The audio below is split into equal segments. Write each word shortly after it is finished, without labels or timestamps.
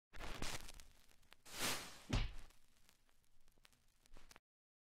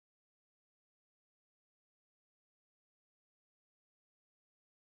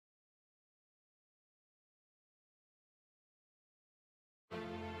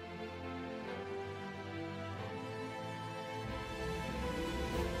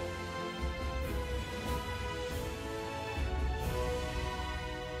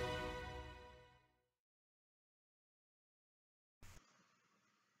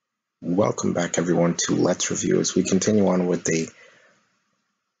Welcome back everyone to Let's Review as we continue on with a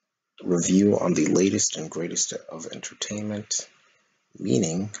review on the latest and greatest of entertainment,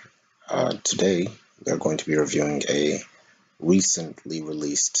 meaning today we're going to be reviewing a recently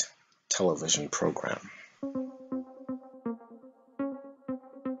released television program.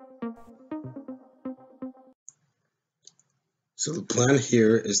 So the plan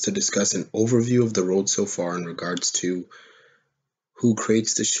here is to discuss an overview of the road so far in regards to who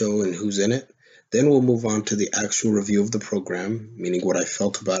creates the show and who's in it. Then we'll move on to the actual review of the program, meaning what I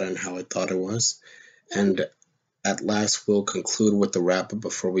felt about it and how I thought it was. And at last, we'll conclude with the wrap-up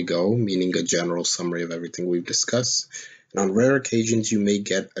before we go, meaning a general summary of everything we've discussed. And on rare occasions, you may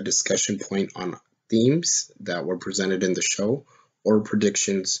get a discussion point on themes that were presented in the show or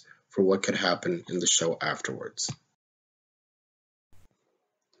predictions for what could happen in the show afterwards.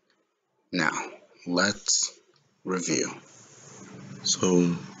 Now, let's review.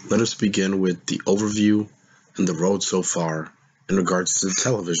 So let us begin with the overview and the road so far in regards to the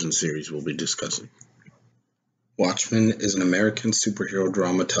television series we'll be discussing. Watchmen is an American superhero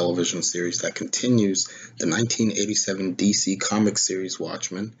drama television series that continues the 1987 DC comic series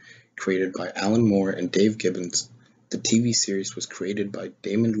Watchmen, created by Alan Moore and Dave Gibbons. The TV series was created by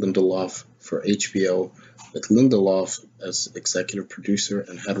Damon Lindelof for HBO, with Lindelof as executive producer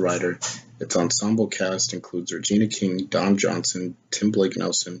and head writer. Its ensemble cast includes Regina King, Don Johnson, Tim Blake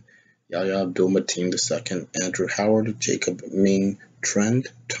Nelson, Yahya Abdul-Mateen II, Andrew Howard, Jacob Ming-Trent,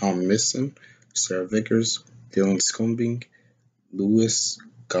 Tom Mison, Sara Vickers, Dylan Schombing, Louis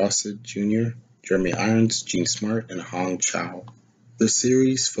Gossett Jr., Jeremy Irons, Gene Smart, and Hong Chau. The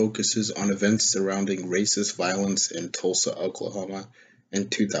series focuses on events surrounding racist violence in Tulsa, Oklahoma in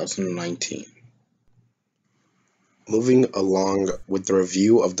 2019. Moving along with the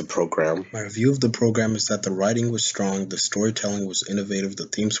review of the program. My review of the program is that the writing was strong, the storytelling was innovative, the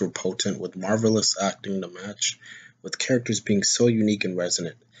themes were potent, with marvelous acting to match, with characters being so unique and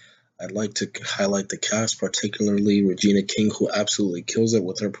resonant. I'd like to highlight the cast, particularly Regina King, who absolutely kills it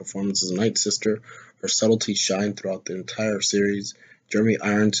with her performance as Night Sister. Her subtlety shined throughout the entire series. Jeremy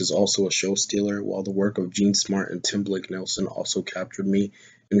Irons is also a show stealer, while the work of Gene Smart and Tim Blake Nelson also captured me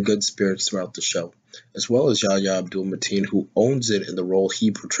in good spirits throughout the show, as well as Yahya Abdul-Mateen, who owns it in the role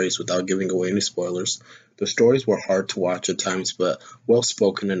he portrays without giving away any spoilers. The stories were hard to watch at times, but well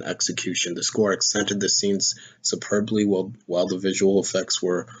spoken in execution. The score accented the scenes superbly, while the visual effects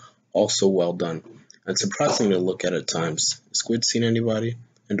were also well done and surprising to look at times. Squid seen anybody?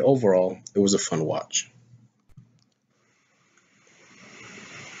 And overall, it was a fun watch.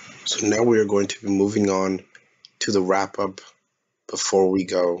 So now we are going to be moving on to the wrap-up before we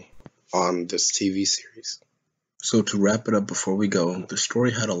go on this TV series. So to wrap it up before we go, the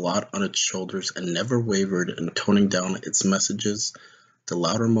story had a lot on its shoulders and never wavered in toning down its messages. The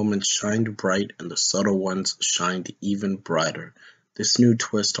louder moments shined bright and the subtle ones shined even brighter. This new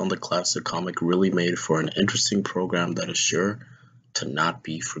twist on the classic comic really made for an interesting program that is sure to not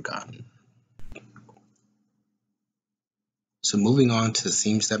be forgotten. So moving on to the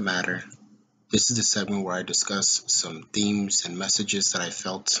themes that matter, this is the segment where I discuss some themes and messages that I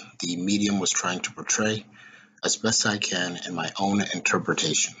felt the medium was trying to portray as best I can in my own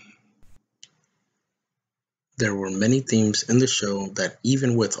interpretation. There were many themes in the show that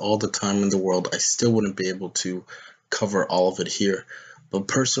even with all the time in the world, I still wouldn't be able to cover all of it here. But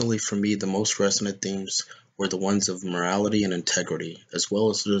personally for me, the most resonant themes were the ones of morality and integrity, as well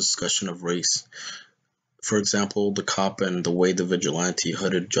as the discussion of race. For example, the cop and the way the vigilante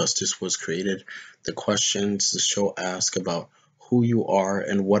hooded justice was created, the questions the show asks about who you are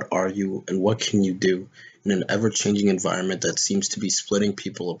and what are you and what can you do in an ever-changing environment that seems to be splitting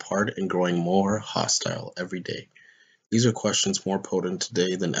people apart and growing more hostile every day. These are questions more potent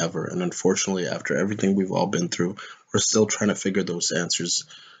today than ever, and unfortunately, after everything we've all been through, we're still trying to figure those answers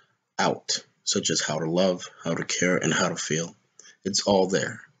out, such as how to love, how to care, and how to feel. It's all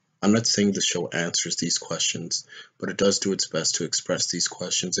there. I'm not saying the show answers these questions, but it does do its best to express these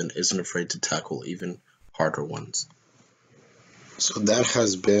questions and isn't afraid to tackle even harder ones. So that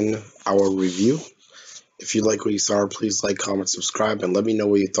has been our review. If you like what you saw, please like, comment, subscribe, and let me know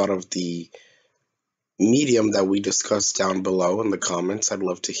what you thought of the medium that we discussed down below in the comments. I'd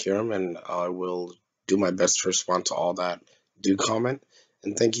love to hear them, and I will do my best to respond to all that. Do comment,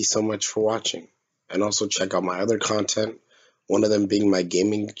 and thank you so much for watching. And also check out my other content, one of them being my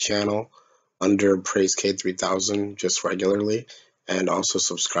gaming channel under PraiseK3000 just regularly, and also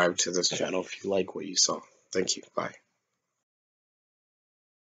subscribe to this channel if you like what you saw. Thank you. Bye.